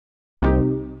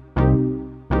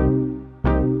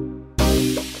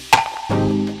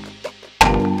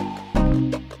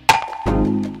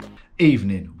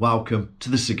Evening, welcome to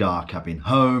the Cigar Cabin,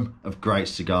 home of great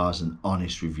cigars and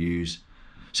honest reviews.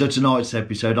 So tonight's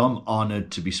episode, I'm honoured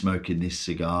to be smoking this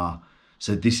cigar.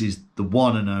 So this is the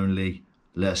one and only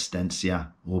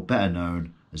Estancia, or better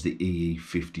known as the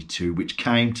EE52, which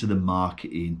came to the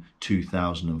market in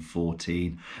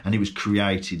 2014, and it was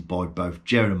created by both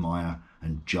Jeremiah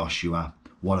and Joshua.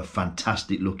 What a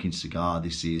fantastic looking cigar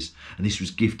this is, and this was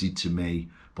gifted to me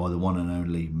by the one and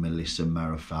only Melissa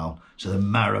Meerapfel. So the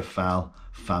Meerapfel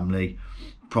family,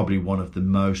 probably one of the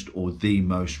most or the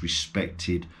most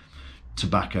respected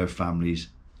tobacco families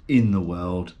in the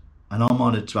world, and I'm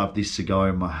honoured to have this cigar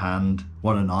in my hand.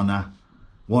 What an honour,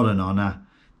 what an honour.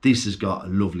 This has got a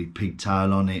lovely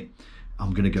pigtail on it.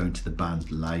 I'm going to go into the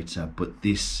band later, but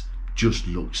this just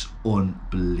looks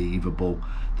unbelievable.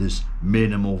 There's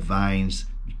minimal veins,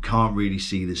 you can't really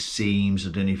see the seams.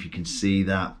 I don't know if you can see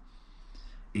that.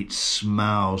 It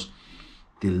smells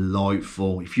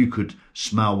delightful. If you could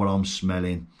smell what I'm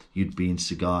smelling, you'd be in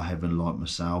cigar heaven like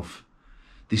myself.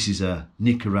 This is a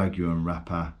Nicaraguan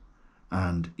wrapper,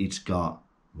 and it's got,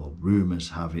 well, rumours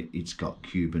have it, it's got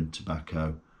Cuban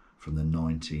tobacco from the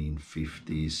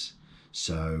 1950s,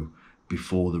 so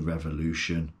before the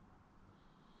revolution.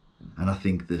 And I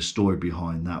think the story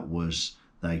behind that was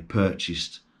they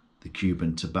purchased the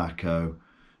Cuban tobacco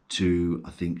to,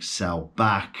 I think, sell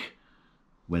back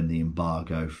when the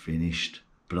embargo finished.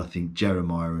 But I think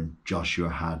Jeremiah and Joshua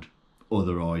had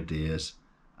other ideas,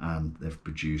 and they've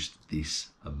produced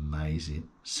this amazing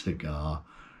cigar,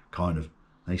 kind of,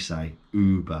 they say,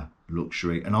 uber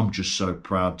luxury. And I'm just so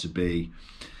proud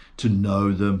to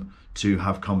know them, to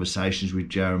have conversations with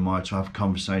Jeremiah, to have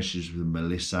conversations with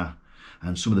Melissa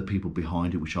and some of the people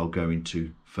behind it, which I'll go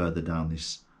into further down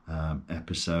this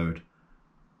episode.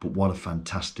 But what a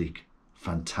fantastic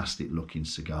looking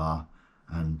cigar.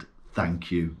 And thank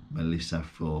you, Melissa,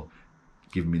 for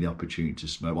giving me the opportunity to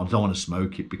smoke. Well, I don't want to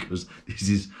smoke it because this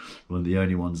is one of the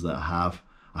only ones that I have.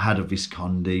 I had a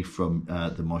Visconti from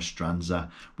the Maestranza,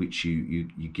 which you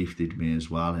gifted me as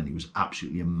well, and it was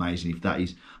absolutely amazing. If that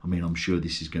is, I mean, I'm sure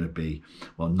this is going to be,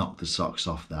 well, knock the socks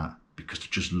off that, because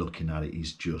just looking at it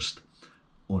is just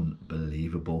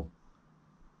unbelievable.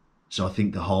 So I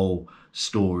think the whole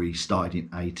story started in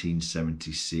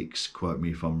 1876, quote me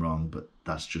if I'm wrong, but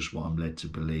that's just what I'm led to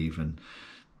believe. And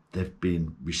they've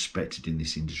been respected in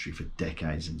this industry for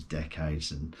decades and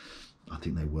decades, and I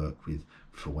think they work with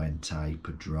Fuente,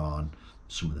 Padron,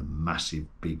 some of the massive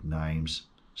big names.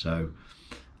 So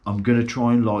I'm going to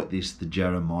try and light this the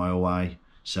Jeremiah way.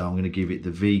 So I'm going to give it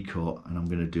the V cut, and I'm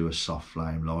going to do a soft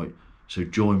flame light. So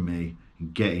join me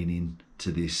in getting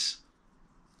into this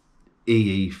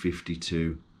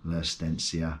EE52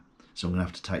 Estancia. So I'm going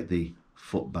to have to take the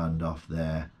foot band off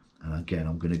there, and again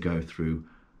I'm going to go through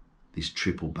this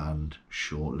triple band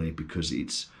shortly, because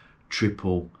it's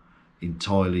triple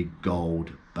entirely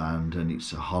gold band, and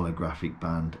it's a holographic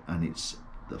band, and it's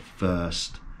the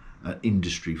first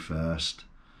industry first.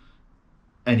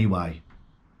 Anyway,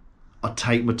 I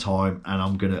take my time, and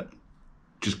I'm gonna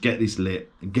just get this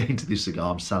lit and get into this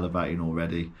cigar. I'm salivating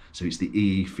already. So it's the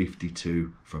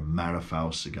EE52 from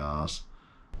Meerapfel Cigars.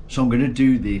 So I'm going to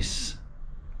do this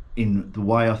in the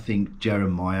way I think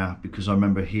Jeremiah, because I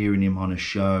remember hearing him on a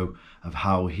show of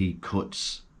how he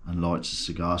cuts and lights a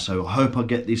cigar. So I hope I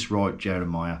get this right,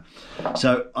 Jeremiah.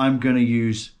 So I'm going to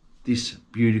use this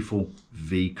beautiful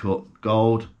V-cut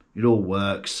gold. It all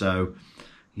works. So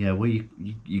yeah, well,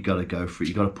 you got to go for it.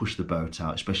 You got to push the boat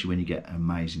out, especially when you get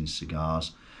amazing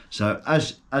cigars. So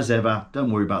as ever,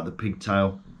 don't worry about the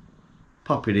pigtail.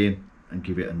 Pop it in and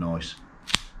give it a nice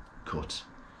cut.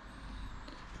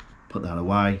 Put that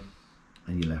away,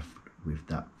 and you're left with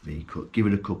that V cut. Give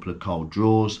it a couple of cold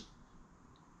draws.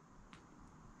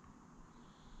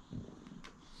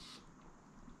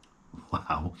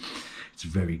 Wow, it's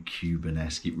very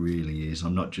Cuban-esque. It really is.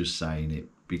 I'm not just saying it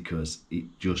because it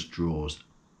just draws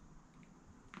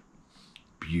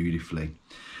beautifully.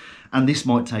 And this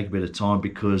might take a bit of time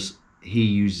because he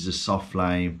uses a soft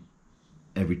flame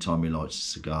every time he lights a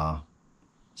cigar.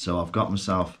 So I've got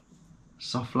myself a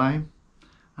soft flame,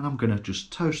 and I'm going to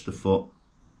just toast the foot,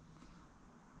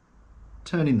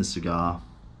 turning the cigar,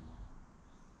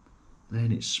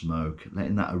 letting it smoke,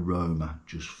 letting that aroma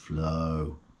just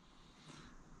flow.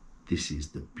 This is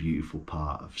the beautiful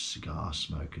part of cigar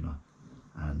smoking,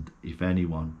 and if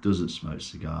anyone doesn't smoke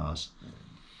cigars,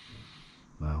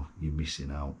 well, you're missing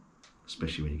out,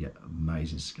 especially when you get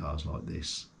amazing cigars like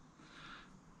this.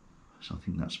 So I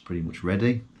think that's pretty much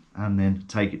ready, and then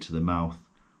take it to the mouth.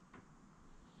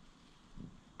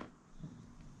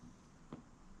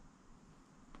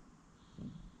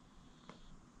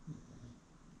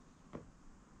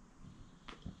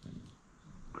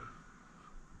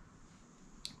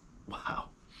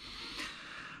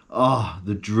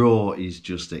 the draw is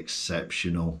just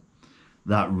exceptional.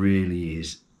 That really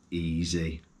is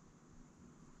easy.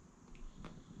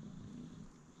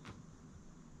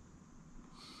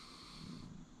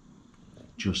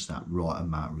 Just that right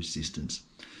amount of resistance.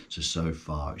 So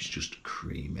far it's just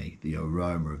creamy. The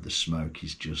aroma of the smoke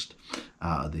is just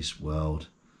out of this world.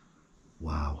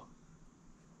 Wow.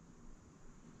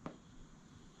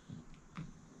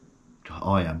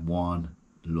 I am one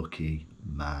lucky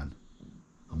man.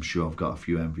 I'm sure I've got a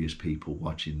few envious people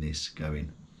watching this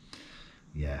going,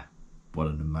 yeah, what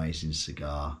an amazing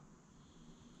cigar.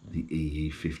 The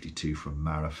EE52 from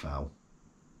Meerapfel.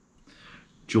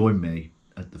 Join me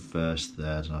at the first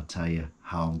third and I'll tell you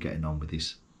how I'm getting on with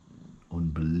this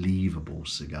unbelievable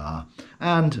cigar.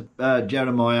 And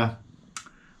Jeremiah,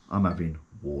 I'm having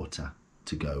water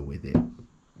to go with it,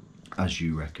 as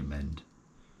you recommend.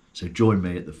 So join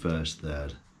me at the first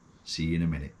third. See you in a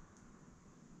minute.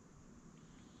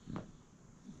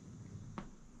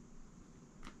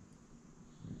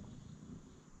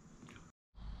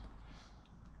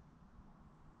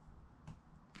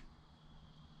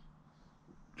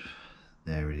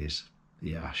 There it is,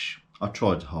 the ash. I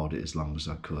tried to hold it as long as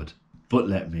I could, but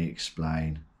let me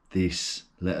explain. This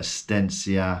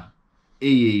Estancia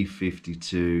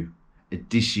EE52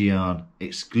 Edition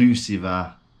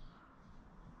Exclusiva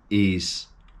is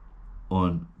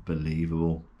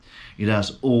unbelievable. It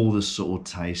has all the subtle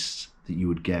tastes that you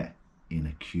would get in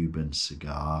a Cuban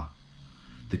cigar.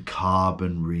 The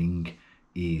carbon ring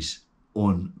is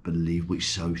unbelievable. It's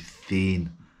so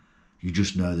thin. You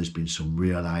just know there's been some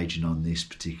real aging on this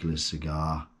particular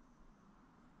cigar.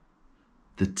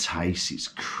 The taste, it's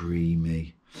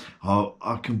creamy.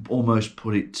 I can almost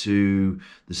put it to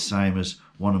the same as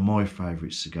one of my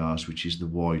favourite cigars, which is the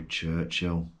White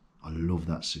Churchill. I love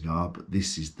that cigar, but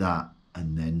this is that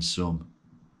and then some.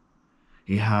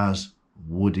 It has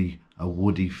a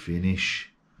woody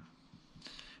finish.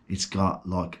 It's got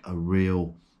like a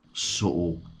real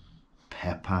subtle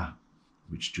pepper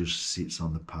which just sits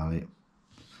on the palate,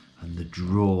 and the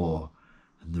draw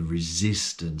and the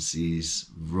resistance is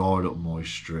right up my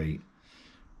street.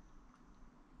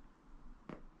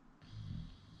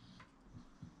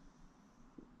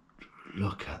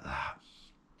 Look at that.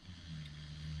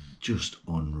 Just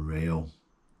unreal.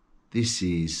 This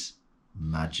is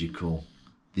magical.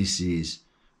 This is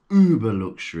uber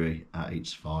luxury at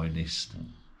its finest.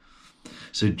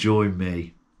 So join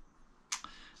me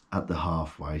at the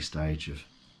halfway stage of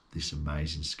this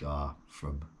amazing cigar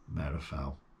from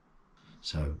Meerapfel.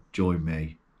 So join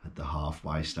me at the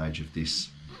halfway stage of this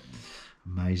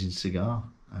amazing cigar.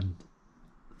 And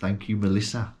thank you,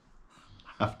 Melissa.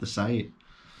 I have to say it.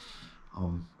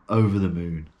 I'm over the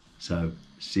moon. So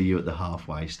see you at the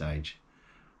halfway stage.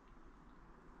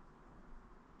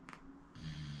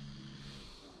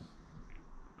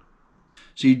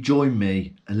 So you join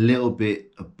me a little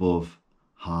bit above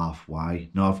halfway.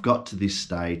 Now I've got to this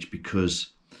stage because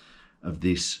of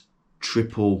this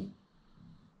triple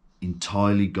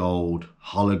entirely gold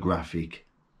holographic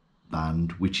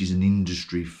band, which is an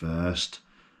industry first.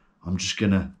 I'm just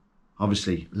gonna,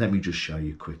 obviously, let me just show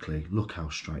you quickly. Look how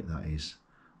straight that is.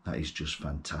 That is just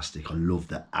fantastic. I love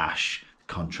the ash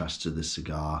contrast to the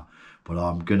cigar, but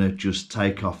I'm gonna just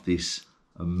take off this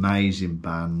amazing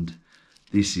band.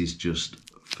 This is just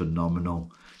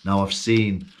phenomenal. Now I've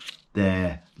seen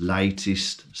their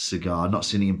latest cigar, not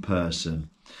seen it in person,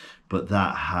 but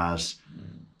that has,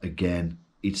 again,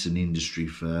 it's an industry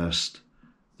first.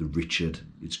 The Richard,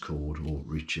 it's called, or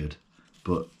Richard.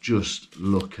 But just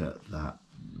look at that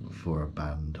for a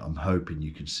band. I'm hoping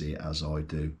you can see it as I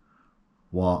do.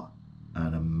 What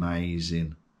an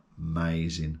amazing,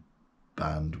 amazing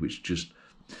band, which just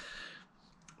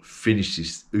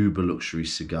finishes uber luxury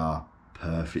cigar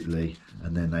perfectly.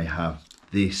 And then they have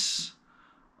this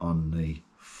on the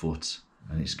foot,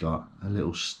 and it's got a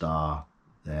little star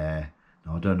there.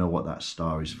 Now I don't know what that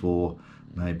star is for.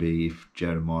 Maybe if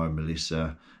Jeremiah,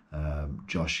 Melissa,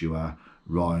 Joshua,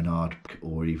 Reinhard,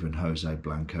 or even Jose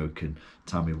Blanco can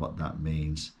tell me what that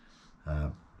means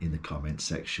in the comment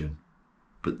section.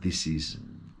 But this is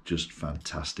just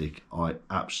fantastic. I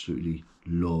absolutely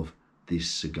love this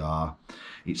cigar.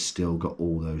 It's still got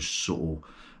all those subtle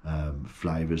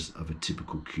flavours of a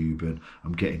typical Cuban.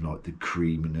 I'm getting like the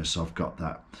creaminess. I've got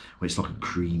that, well, it's like a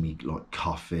creamy, like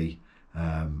coffee.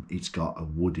 It's got a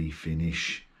woody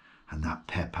finish, and that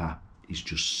pepper is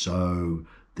just so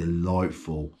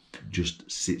delightful, just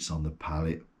sits on the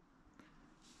palate.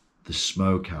 The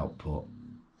smoke output,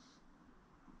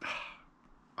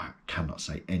 I cannot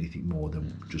say anything more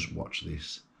than just watch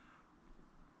this.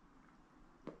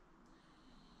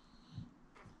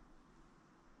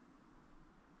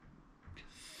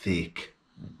 thick,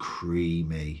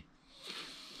 creamy.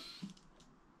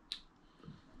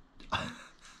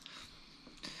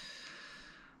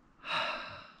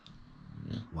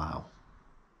 Wow.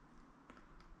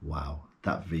 Wow,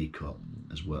 that V cup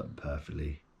has worked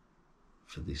perfectly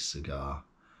for this cigar.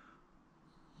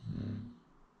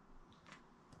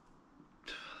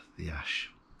 The ash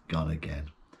gone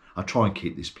again. I try and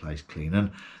keep this place clean.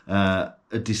 And a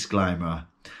disclaimer,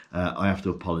 I have to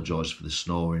apologise for the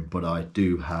snoring, but I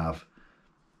do have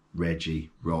Reggie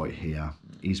right here.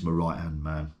 He's my right hand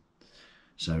man.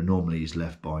 So normally he's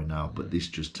left by now, but this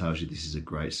just tells you this is a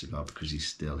great cigar because he's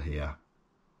still here.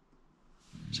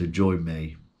 So join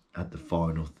me at the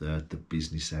final third, the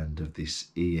business end of this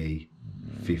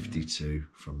EE52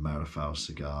 from Meerapfel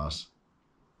Cigars.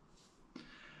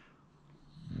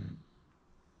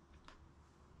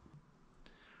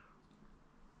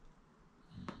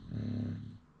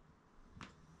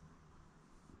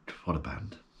 What a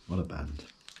band, what a band.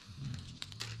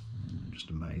 Just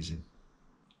amazing.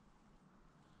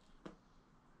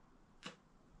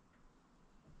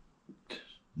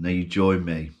 Now you join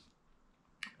me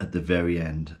at the very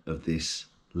end of this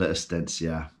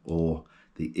Estancia, or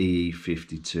the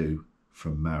EE52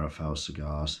 from Meerapfel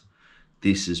Cigars.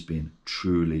 This has been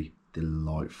truly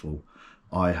delightful.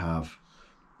 I have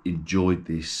enjoyed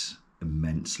this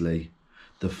immensely.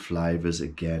 The flavours,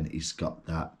 again, it's got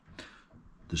that,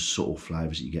 the subtle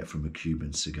flavours that you get from a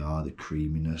Cuban cigar, the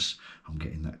creaminess. I'm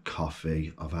getting that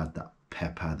coffee. I've had that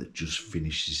pepper that just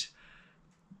finishes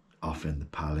off in the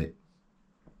palate.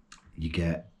 You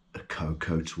get a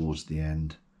cocoa towards the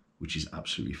end, which is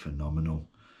absolutely phenomenal.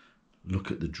 Look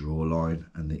at the draw line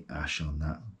and the ash on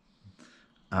that.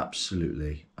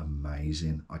 Absolutely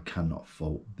amazing. I cannot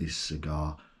fault this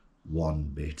cigar one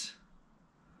bit.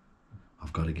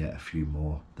 I've got to get a few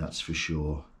more, that's for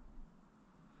sure.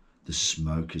 The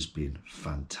smoke has been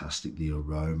fantastic. The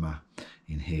aroma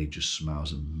in here just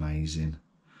smells amazing.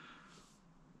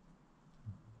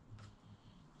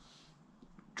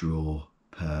 Draw,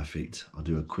 perfect. I'll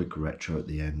do a quick retro at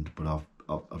the end, but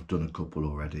I've done a couple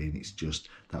already, and it's just,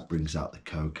 that brings out the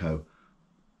cocoa.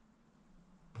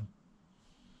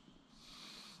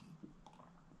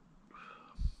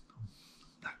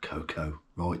 That cocoa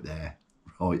right there,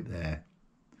 right there.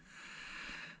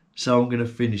 So I'm going to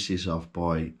finish this off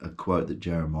by a quote that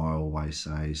Jeremiah always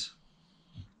says: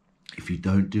 if you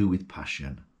don't do it with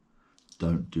passion,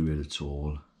 don't do it at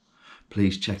all.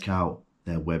 Please check out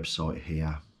their website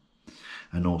here,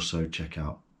 and also check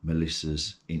out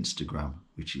Melissa's Instagram,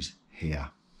 which is here.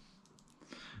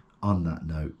 On that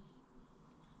note,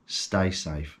 stay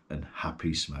safe and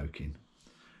happy smoking.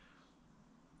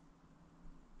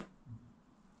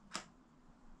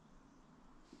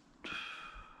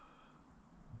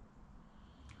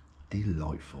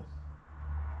 Delightful.